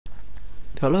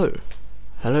Hello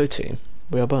team.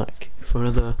 We are back for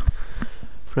another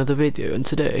video, and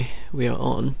today we are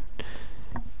on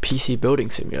PC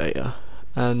Building Simulator,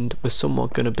 and we're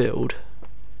somewhat gonna build,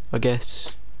 I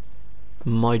guess,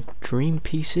 my dream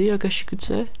PC. I guess you could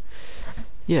say.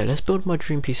 Yeah, let's build my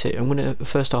dream PC.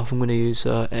 First off, I'm gonna use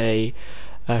a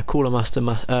Cooler Master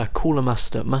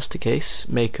Master Case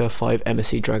Maker 5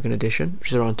 MSC Dragon Edition,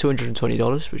 which is around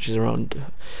 $220, which is around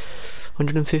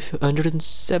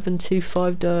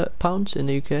 175 pounds in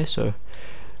the UK. So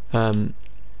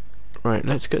right,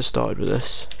 let's get started with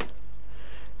this.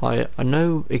 I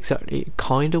know exactly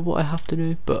kind of what I have to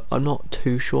do, but I'm not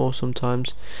too sure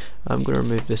sometimes. I'm gonna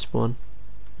remove this one,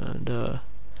 and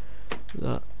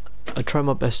that I try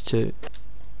my best to,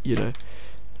 let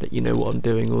you know what I'm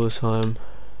doing all the time,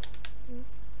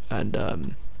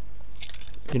 and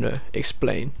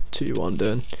explain to you what I'm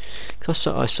doing, because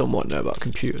I somewhat know about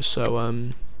computers.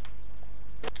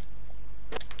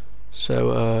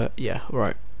 Yeah,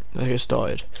 right, let's get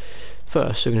started.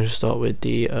 First, we're going to start with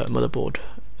the motherboard.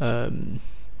 Not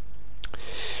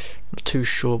too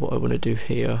sure what I want to do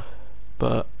here,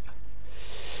 but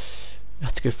I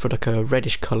have to go for like a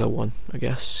reddish colour one, I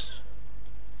guess.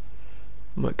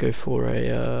 Might go for a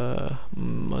I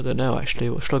don't know actually.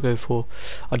 What should I go for?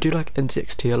 I do like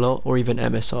NZXT a lot, or even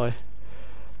MSI,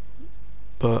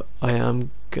 but I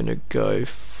am gonna go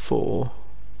for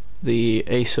the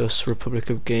Asus Republic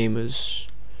of Gamers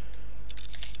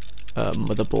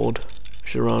motherboard,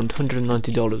 which is around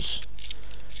 $190,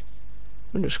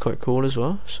 and it's quite cool as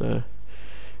well. So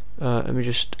let me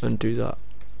just undo that.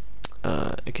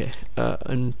 Okay,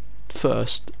 and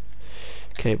first,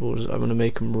 cables, I'm gonna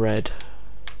make them red.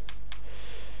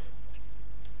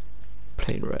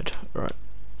 Plain red, right.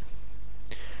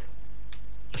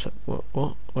 So, what?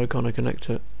 Why can't I connect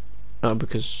it? Oh,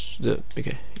 because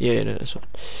okay, yeah, no, that's fine.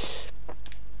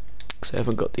 So I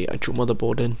haven't got the actual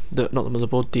motherboard in, not the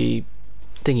motherboard, the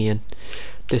thingy in.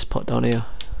 This part down here,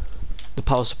 the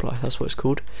power supply. That's what it's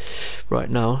called. Right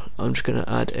now, I'm just gonna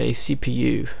add a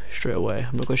CPU straight away.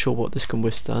 I'm not quite sure what this can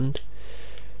withstand.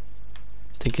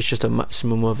 I think it's just a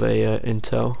maximum of a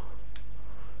Intel.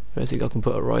 I don't think I can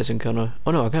put a Ryzen, can I?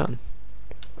 Oh no, I can.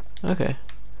 Okay.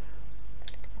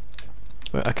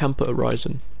 Right, I can put a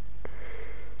Ryzen.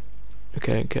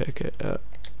 Okay.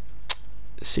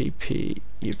 CPU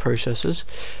processors.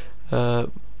 I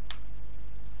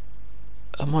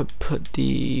might put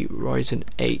the Ryzen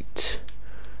 8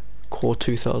 Core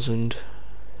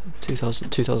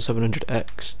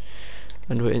 2700X,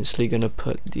 and we're instantly gonna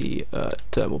put the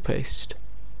thermal paste.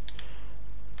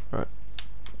 Right.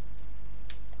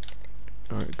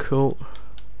 Alright, cool.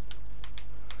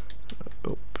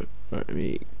 Right, let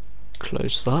me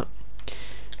close that.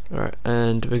 Alright,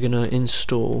 and we're gonna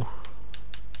install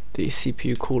the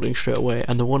CPU cooling straight away,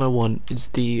 and the one I want is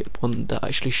the one that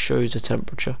actually shows the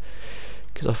temperature,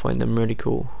 because I find them really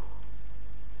cool.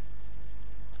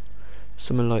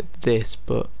 Something like this,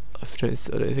 but I don't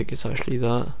think it's actually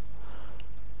that.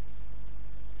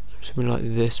 Something like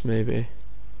this maybe.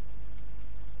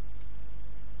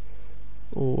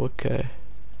 Oh, okay.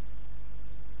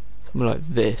 Something like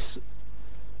this.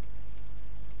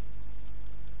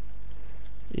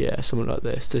 Yeah, something like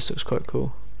this. This looks quite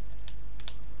cool.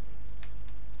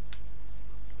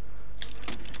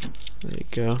 There you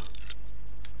go.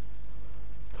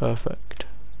 Perfect.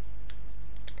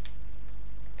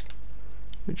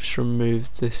 We just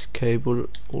removed this cable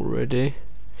already.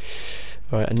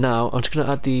 Alright, and now I'm just going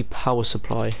to add the power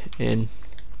supply in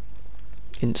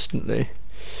instantly.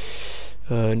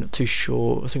 Not too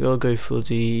sure. I think I'll go for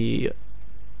the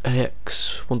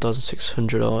AX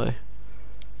 1600i.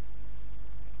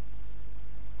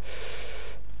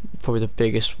 Probably the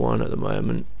biggest one at the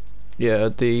moment. Yeah,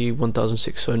 the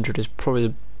 1600 is probably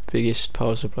the biggest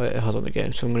power supply it has on the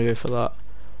game, so I'm going to go for that.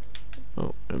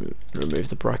 Oh, let me remove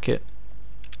the bracket.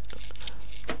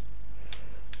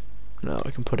 Now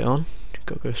I can put it on.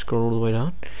 Gotta go scroll all the way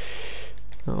down.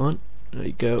 That one. There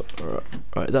you go.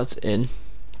 Right, that's in.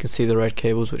 You can see the red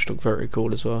cables, which look very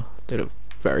cool as well. They look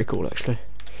very cool actually.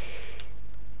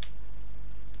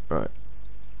 Right.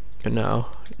 And now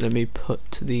let me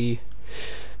put the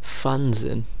fans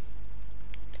in.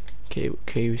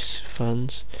 Case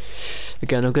fans.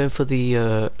 Again, I'm going for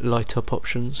the light up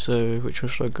option, so which one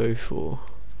should I go for?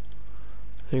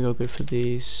 I think I'll go for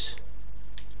these.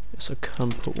 Yes, I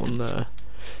can put one there.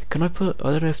 Can I put,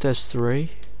 I don't know if there's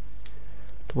three.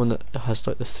 The one that has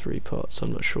like the three parts,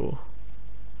 I'm not sure.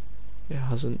 It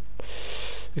hasn't.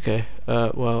 Okay,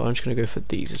 well, I'm just going to go for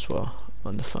these as well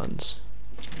on the fans,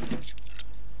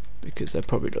 because they're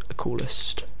probably like the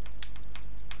coolest.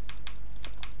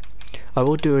 I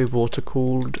will do a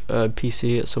water-cooled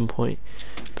PC at some point,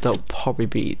 but that'll probably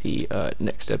be the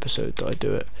next episode that I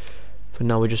do it. For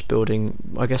now, we're just building,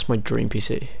 I guess, my dream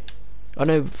PC. I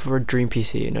know for a dream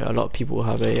PC, you know, a lot of people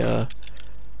have a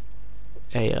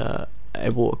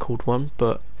water-cooled one,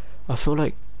 but I feel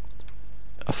like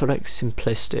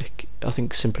simplistic. I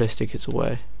think simplistic is a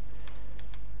way.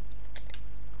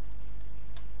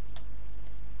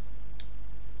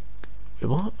 Wait,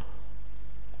 what?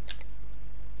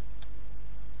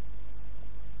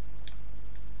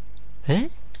 Eh?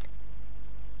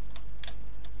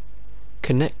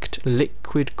 Connect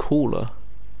liquid cooler.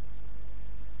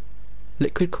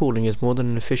 Liquid cooling is more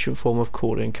than an efficient form of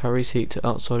cooling. Carries heat to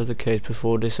outside of the case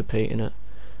before dissipating it.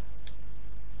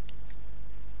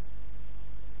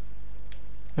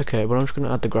 Okay, well I'm just going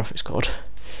to add the graphics card.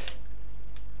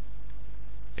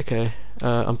 Okay,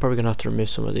 I'm probably going to have to remove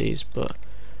some of these, but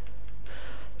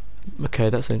okay,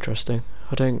 that's interesting.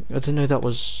 I didn't know that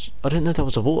was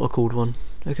a water cooled one.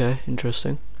 Okay,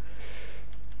 interesting.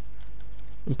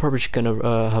 I'm probably just going to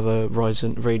have a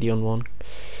Ryzen Radeon one.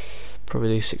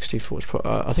 Probably 64.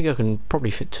 I think I can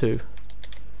probably fit 2.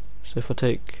 So if I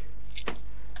take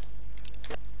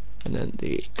and then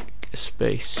the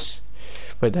space.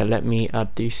 Wait there, let me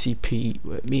add the CPU.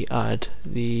 Let me add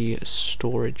the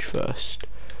storage first.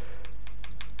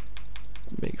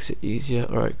 Makes it easier.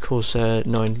 Alright, Corsair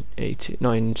 980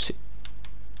 oh,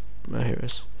 here it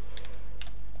is.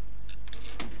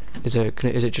 Is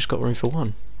it just got room for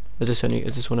one? Is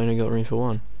this one only got room for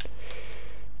one?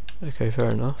 Okay, fair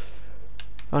enough.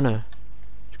 Oh no,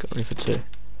 it's got room for 2.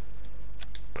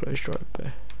 Close drive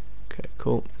bay. Okay,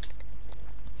 cool.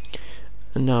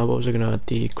 And now what was I going to add?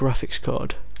 The graphics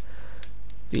card.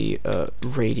 The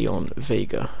Radeon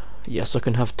Vega. Yes, I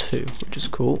can have 2, which is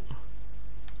cool.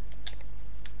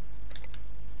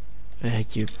 There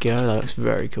you go, that looks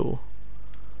very cool.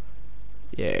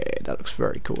 Yeah, that looks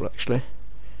very cool actually.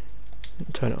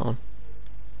 Turn it on.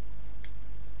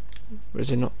 Or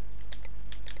is it not?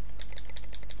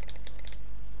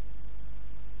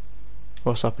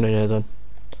 What's happening here then?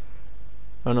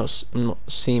 I'm not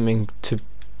seeming to,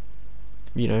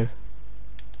 you know,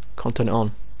 can't turn it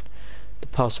on. The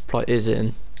power supply is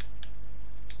in.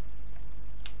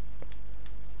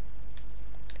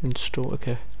 Install,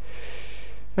 okay.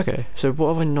 Okay, so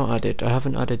what have I not added? I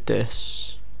haven't added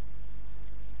this.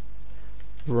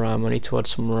 RAM, I need to add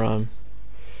some RAM.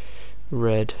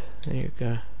 Red, there you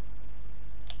go.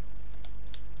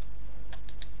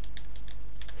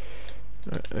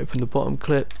 Right, open the bottom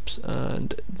clips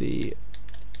and the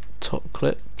top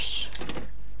clips.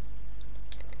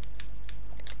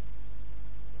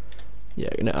 Yeah,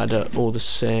 I'm gonna add all the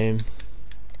same,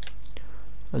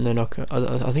 and then I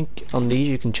think on these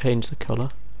you can change the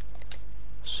color.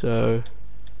 So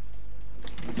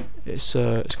it's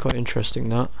quite interesting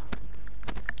that.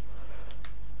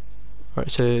 Right,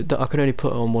 so I can only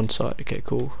put it on one side. Okay,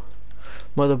 cool.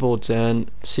 Motherboard's in,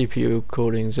 CPU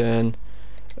cooling's in,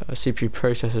 CPU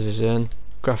processors is in,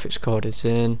 graphics card is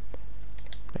in.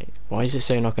 Wait, why is it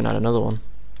saying I can add another one?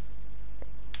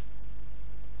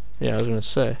 Yeah, I was gonna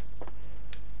say.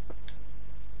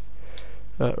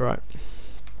 Right.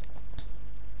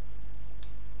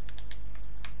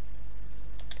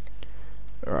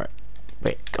 Right.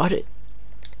 Wait, got it.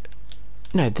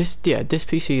 No, this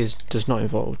PC does not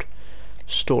involve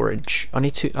storage. I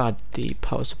need to add the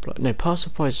power supply. No, power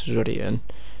supply is already in.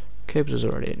 Cables is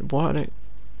already in. Why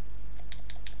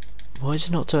is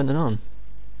it not turning on?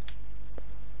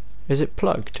 Is it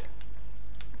plugged?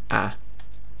 Ah.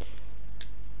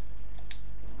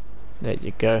 There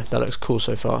you go. That looks cool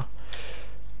so far.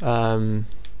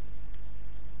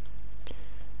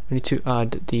 We need to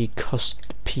add the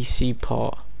PC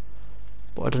part,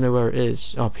 but I don't know where it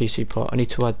is. Oh, PC part. I need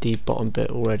to add the bottom bit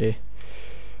already.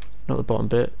 Not the bottom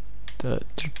bit, the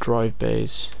drive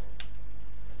bays.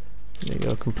 There you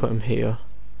go, I can put them here.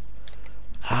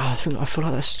 I feel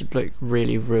like that's like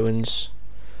really ruins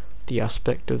the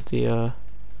aspect of the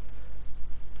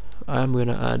I am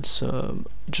gonna add some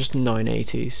just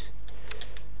 980s.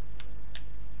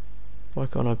 Why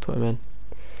can't I put them in?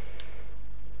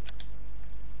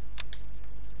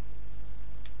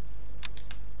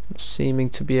 I'm seeming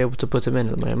to be able to put them in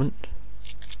at the moment.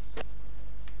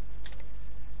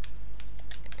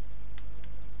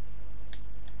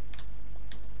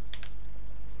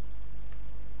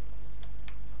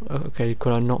 Okay,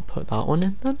 could I not put that one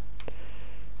in then?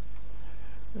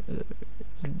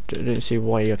 I don't see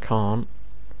why you can't.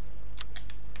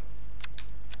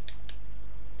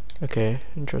 Okay,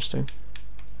 interesting.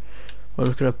 Well,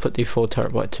 I'm just gonna put the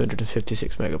 4TB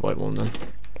 256 MB one then.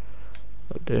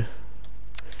 That'll do.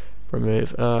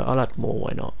 Remove. I'll add more.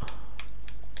 Why not?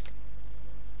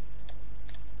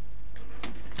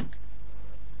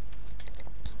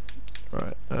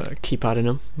 keep adding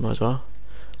them, might as well.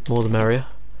 More the merrier.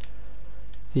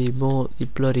 The more the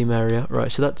bloody merrier.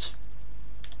 Right, so that's...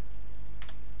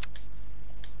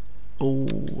 Oh,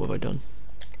 what have I done?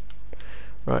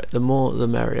 Right, the more the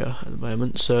merrier at the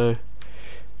moment, so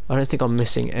I don't think I'm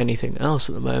missing anything else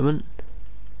at the moment.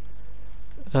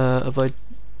 Have I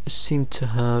seem to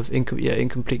have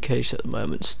incomplete cache at the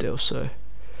moment still, so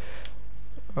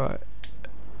alright.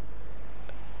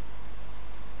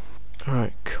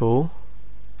 Alright, cool.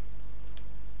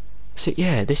 So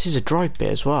yeah, this is a dried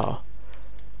bit as well.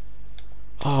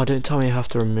 Oh, don't tell me I have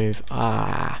to remove.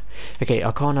 Ah, okay,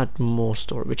 I can't add more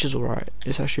storage, which is alright.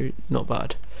 It's actually not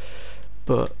bad.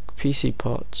 But PC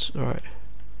parts, alright.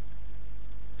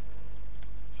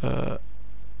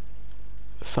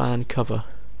 Fan cover,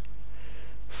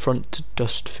 front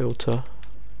dust filter.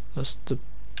 That's the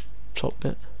top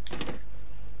bit.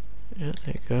 Yeah,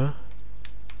 there you go.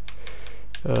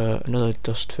 Another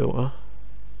dust filter.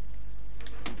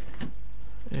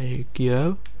 There you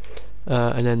go.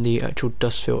 And then the actual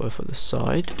dust filter for the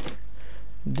side.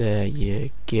 There you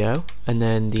go. And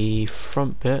then the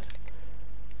front bit.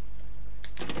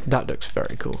 That looks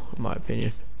very cool, in my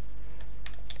opinion.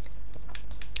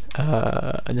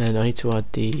 And then I need to add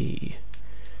the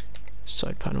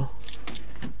side panel.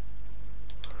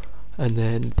 And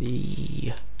then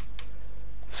the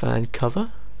fan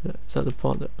cover. Is that the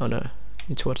part that... Oh no, I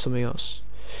need to add something else.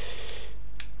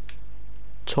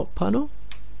 Top panel?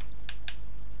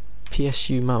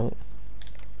 PSU mount.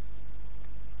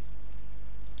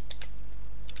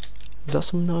 Is that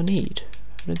something that I need?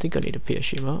 I don't think I need a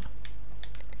PSU mount.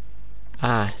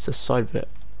 Ah, it's a side bit.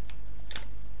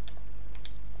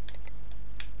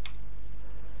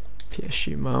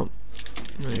 PSU mount.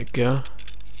 There you go.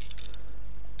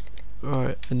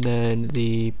 Right, and then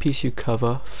the PSU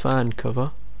cover, fan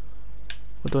cover.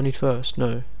 What do I need first?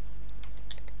 No.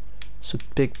 It's a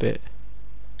big bit.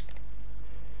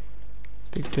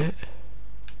 Big bit.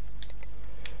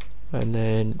 And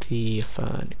then the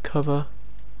fan cover.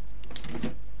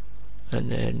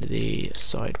 And then the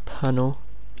side panel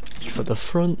for the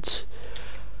front.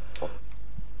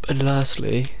 And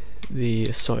lastly,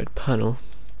 the side panel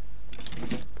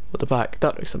for the back.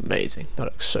 That looks amazing. That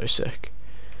looks so sick.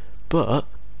 But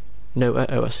no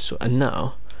OS, and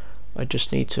now I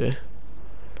just need to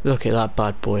look at that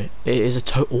bad boy. It is a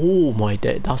total. Oh my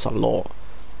day, that's a lot.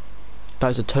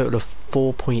 That is a total of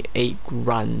 4.8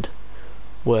 grand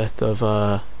worth of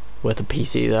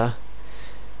PC there.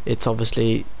 It's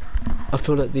obviously. I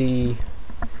feel like the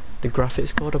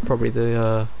graphics card are probably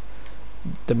the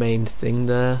main thing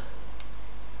there.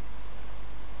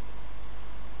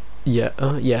 Yeah,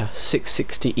 yeah,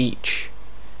 660 each.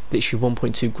 Literally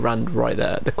 1.2 grand right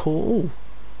there. The core.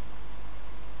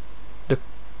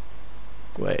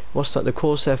 Wait, what's that? The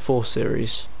Corsair 4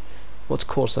 series. What's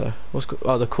Corsair?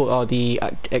 The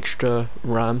extra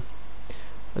RAM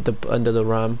at the under the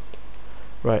RAM.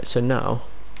 Right. So now,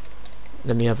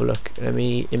 let me have a look. Let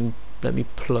me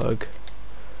plug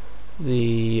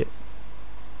the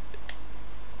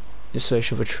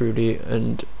installation for Truly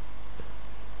and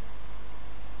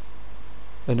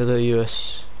another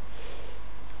US.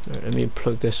 Right, let me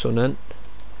plug this one in.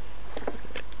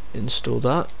 Install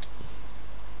that.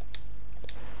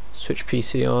 Switch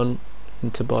PC on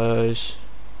into BIOS.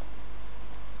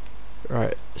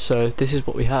 Right, so this is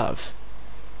what we have.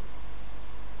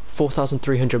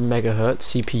 4,300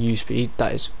 megahertz CPU speed.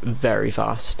 That is very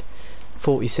fast.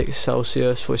 46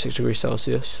 degrees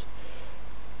Celsius.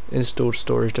 Installed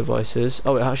storage devices.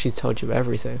 Oh, it actually tells you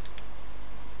everything.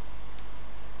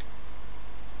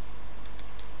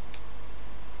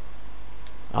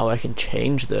 Oh, I can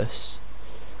change this.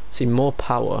 See, more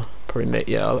power. Probably make,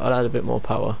 yeah, I'll add a bit more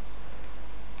power.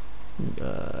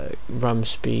 RAM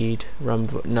speed,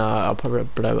 nah, I'll probably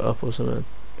blow it up or something.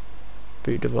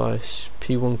 Boot device,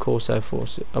 P1 Corsair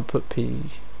Force. I'll put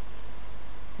P.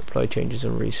 Apply changes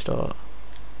and restart.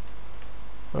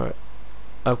 Alright,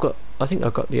 I think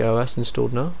I've got the OS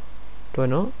installed now. Do I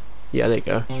not? Yeah, there you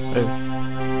go.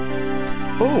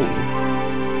 Oh,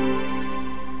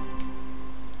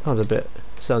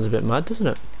 sounds a bit mad, doesn't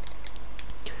it?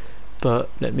 But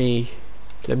let me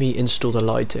install the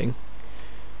lighting.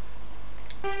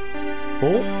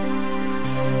 Oh,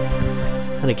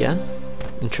 and again,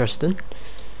 interesting.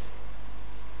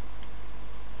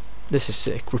 This is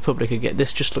sick. Republic again.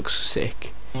 This just looks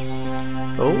sick.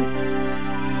 Oh,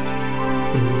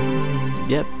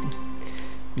 yep,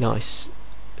 nice.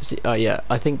 See, yeah,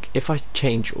 I think if I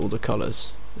change all the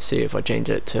colours, see if I change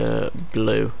it to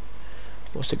blue,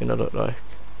 what's it gonna look like?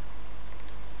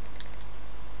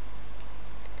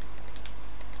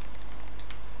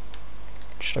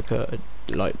 Just like a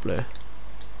light blue.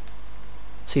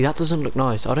 See, that doesn't look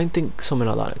nice. I don't think something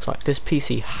like that looks like. This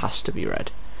PC has to be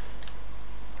red.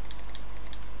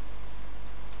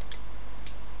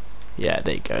 Yeah,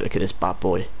 there you go. Look at this bad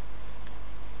boy.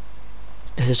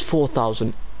 This is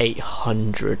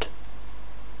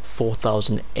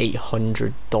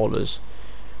 $4,800,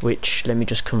 which, let me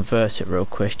just convert it real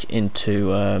quick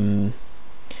into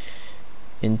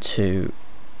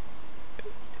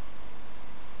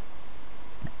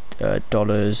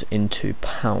dollars into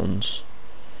pounds.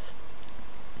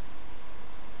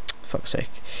 Fuck's sake.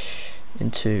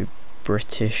 Into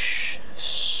British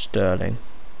sterling.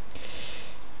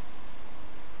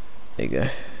 There you go.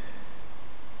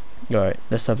 Alright,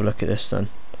 let's have a look at this then.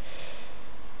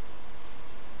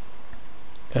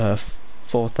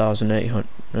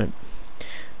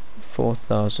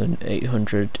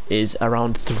 4,800 is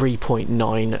around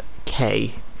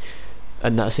 3.9k,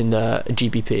 and that's in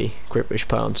GBP, Great British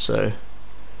Pounds. So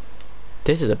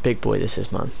this is a big boy. This is,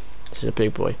 man. This is a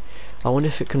big boy. I wonder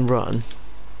if it can run.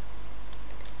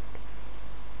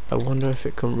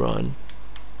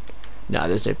 Nah,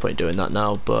 there's no point doing that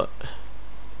now, but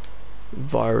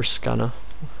virus scanner.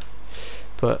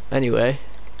 But anyway,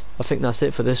 I think that's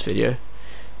it for this video.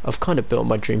 I've kind of built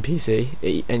my dream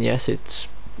PC, and yes, it's,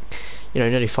 you know,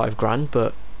 nearly £5 grand,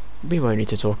 but we won't need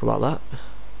to talk about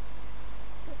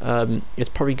that. It's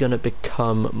probably going to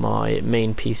become my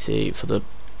main PC for the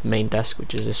main desk,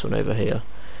 which is this one over here.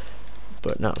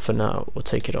 But now, for now, we'll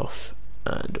take it off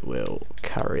and we'll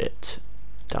carry it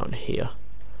down here.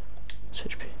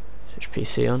 Switch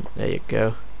PC on. There you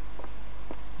go.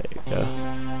 There you go.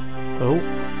 Oh,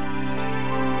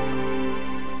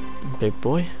 big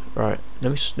boy. Right.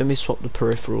 Let me swap the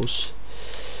peripherals.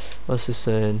 What's this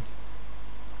saying?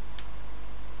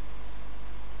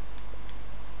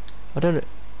 I don't know.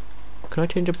 Can I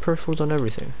change the peripherals on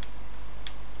everything?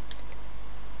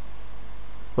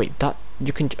 Wait, that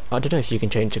you can. I don't know if you can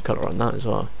change the color on that as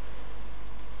well.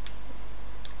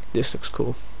 This looks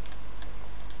cool.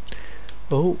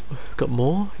 Oh, got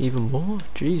more, even more.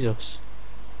 Jesus.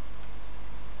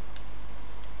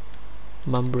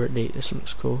 Mamba Elite. This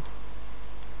looks cool.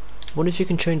 What if you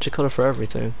can change the color for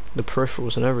everything, the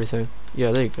peripherals and everything?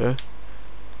 Yeah, there you go.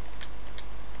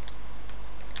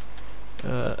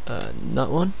 And that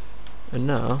one. And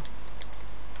now,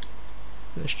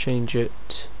 let's change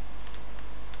it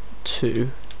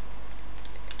to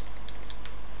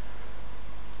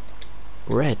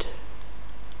red.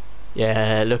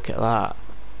 Yeah, look at that.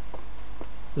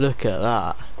 Look at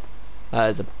that. That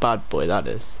is a bad boy, that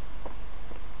is.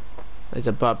 It's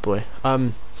a bad boy.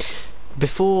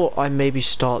 Before I maybe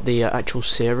start the actual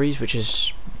series, which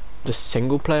is the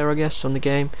single player, I guess, on the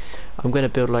game, I'm going to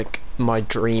build like my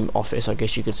dream office, I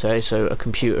guess you could say. So a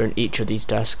computer in each of these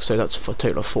desks, so that's for a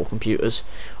total of 4 computers.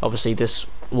 Obviously this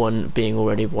one being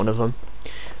already one of them.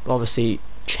 But obviously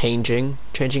changing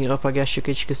it up, I guess you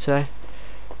could say.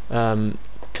 Because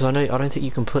I don't think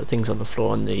you can put things on the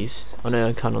floor on these. I know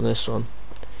I can on this one.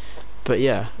 But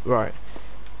yeah, right.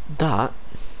 That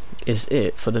is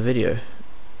it for the video.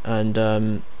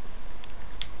 And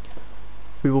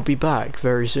we will be back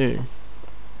very soon.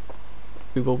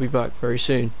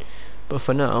 But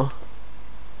for now,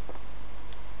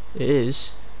 it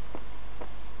is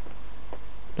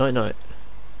night night.